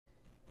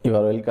You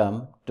are welcome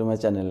to my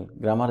channel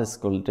Grammar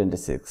School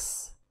 26.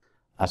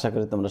 আশা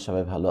করি তোমরা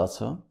সবাই ভালো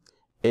আছো।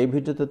 এই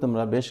ভিডিওতে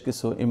তোমরা বেশ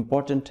কিছু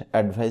ইম্পর্টেন্ট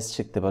অ্যাডভাইস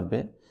শিখতে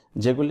পারবে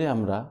যেগুলি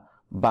আমরা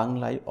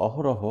বাংলায়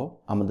অহরহ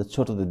আমাদের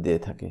ছোটদের দিয়ে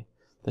থাকি।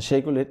 তো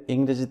সেইগুলির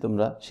ইংরেজি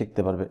তোমরা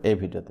শিখতে পারবে এই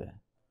ভিডিওতে।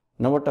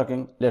 No more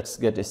talking,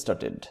 let's get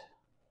started.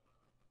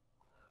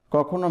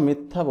 কখনো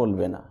মিথ্যা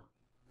বলবে না।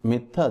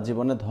 মিথ্যা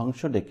জীবনে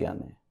ধ্বংস ডেকে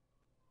আনে।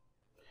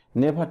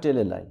 Never tell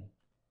a lie.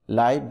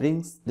 Lie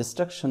brings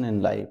destruction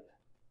in life.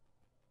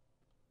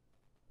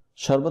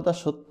 সর্বদা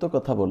সত্য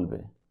কথা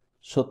বলবে।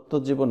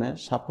 সত্য জীবনে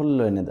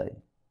সাফল্য এনে দেয়।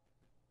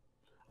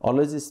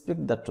 Always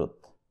speak the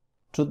truth.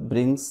 Truth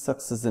brings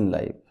success in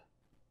life.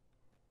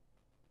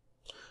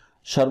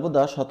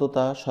 সর্বদা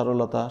সততা,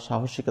 সরলতা,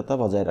 সাহসিকতা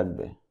বজায়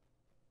রাখবে।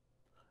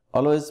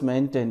 Always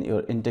maintain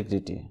your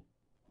integrity.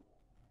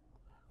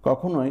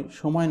 কখনোই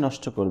সময়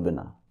নষ্ট করবে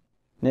না।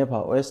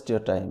 Never waste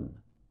your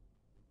time.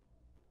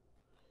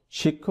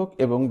 শিক্ষক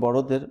এবং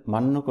বড়দের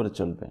মান্য করে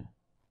চলবে।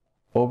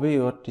 ওবে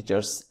ইউর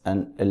টিচার্স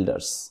অ্যান্ড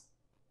এল্ডার্স।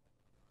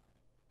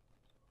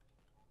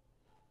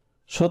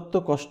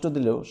 সত্য কষ্ট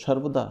দিলেও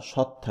সর্বদা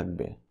সৎ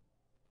থাকবে।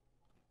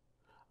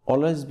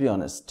 Always be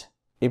honest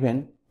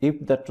even if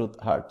the truth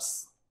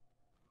hertz.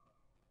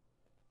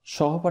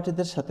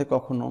 সহপাঠীদের সাথে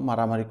কখনো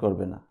মারামারি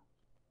করবে না।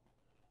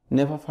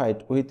 Never fight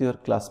with your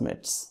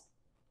classmates.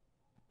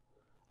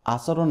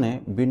 আচরণে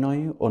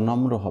বিনয়ী ও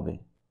নম্র হবে।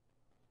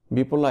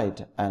 B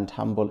polite and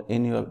humble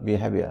in your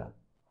behaviour.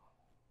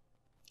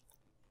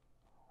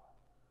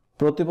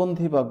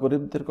 প্রতিবন্ধী বা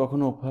গরিবদের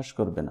কখনো উপহাস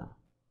করবে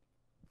না।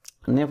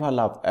 Never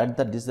love at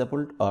the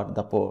disabled or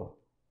the poor.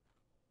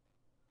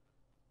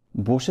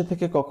 বসে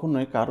থেকে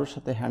কখনোই কারোর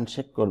সাথে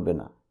হ্যান্ডশেক করবে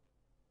না।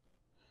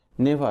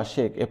 Never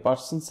shake a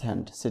person's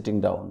hand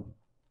sitting down.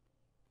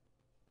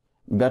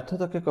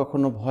 ব্যর্থতাকে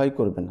কখনো ভয়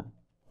করবে না।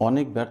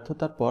 অনেক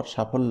ব্যর্থতার পর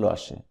সাফল্য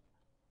আসে।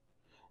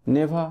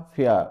 Never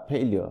fear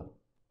failure.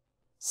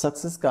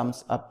 Success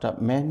comes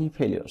after many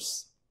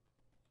ফেলিওর্স।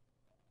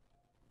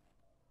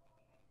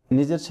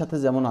 নিজের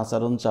সাথে যেমন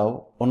আচরণ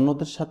চাও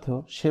অন্যদের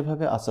সাথেও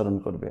সেভাবে আচরণ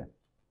করবে।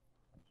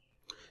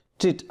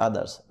 Treat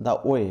others the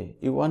way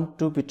you want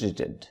to be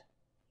treated.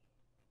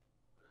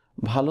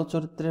 ভালো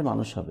চরিত্রের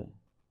মানুষ হবে।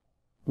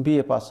 B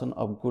a person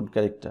of good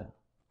character.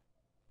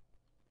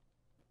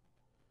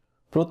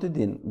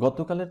 প্রতিদিন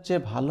গতকালের চেয়ে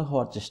ভালো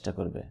হওয়ার চেষ্টা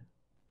করবে।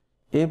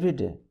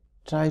 Everyday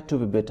try to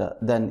be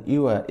better than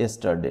you R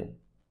yesterday.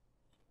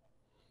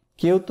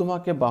 কেউ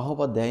তোমাকে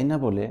বাহবা দেয় না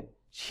বলে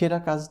সেরা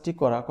কাজটি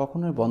করা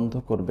কখনোই বন্ধ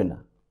করবে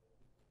না।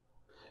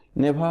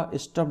 Never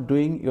stop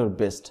doing your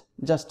best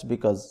just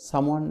because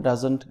someone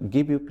doesn't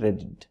give you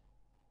credit.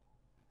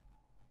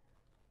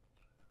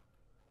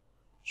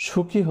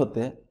 সুখী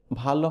হতে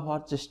ভালো হওয়ার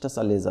চেষ্টা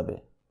চালিয়ে যাবে।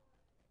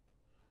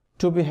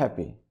 To be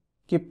happy,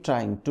 keep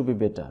trying to be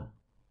better.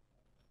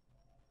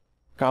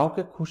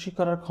 কাউকে খুশি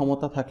করার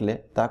ক্ষমতা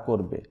থাকলে তা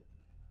করবে।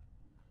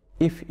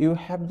 If you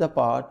have the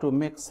power to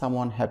make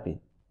someone happy,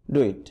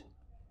 do it.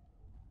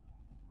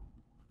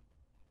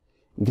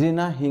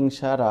 ঘৃণা,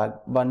 হিংসা, রাগ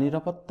বা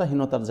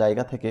নিরাপত্তাহীনতার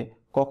জায়গা থেকে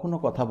কখনো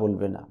কথা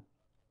বলবে না।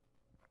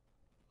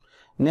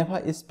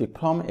 Never speak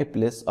from a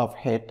place of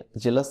hate,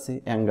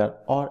 jealousy,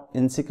 anger or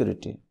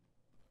insecurity.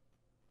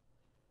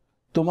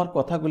 তোমার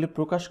কথাগুলি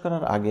প্রকাশ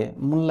করার আগে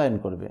মূল্যায়ন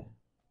করবে।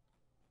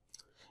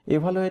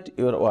 Evaluate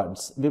your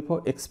words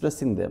before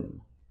expressing them.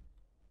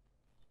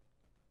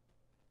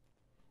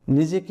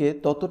 নিজেকে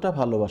ততটা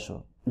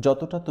ভালোবাসো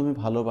যতটা তুমি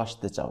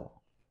ভালোবাসতে চাও।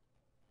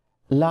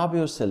 Love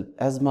yourself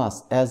as much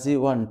as you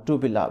want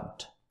to be loved.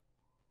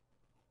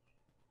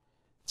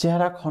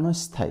 চেহারা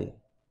ক্ষণস্থায়ী।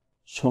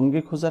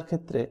 সঙ্গী খোঁজার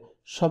ক্ষেত্রে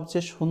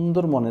সবচেয়ে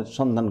সুন্দর মনের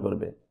সন্ধান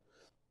করবে।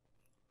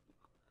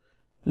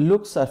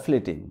 Looks are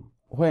fleeting.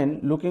 When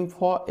looking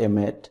for a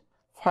mate,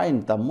 find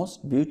the most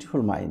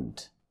beautiful mind.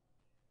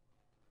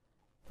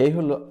 এই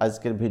হলো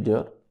আজকের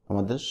ভিডিওর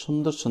আমাদের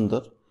সুন্দর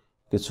সুন্দর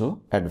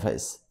কিছু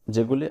অ্যাডভাইস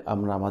যেগুলি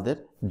আমরা আমাদের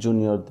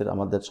জুনিয়রদের,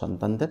 আমাদের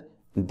সন্তানদের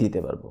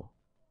দিতে পারবো।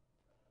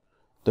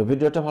 তো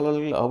ভিডিওটা ভালো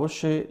লাগলে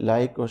অবশ্যই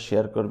লাইক ও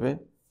শেয়ার করবে,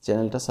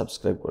 চ্যানেলটা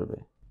সাবস্ক্রাইব করবে।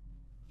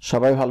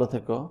 সবাই ভালো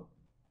থেকো।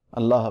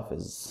 আল্লাহ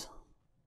হাফেজ।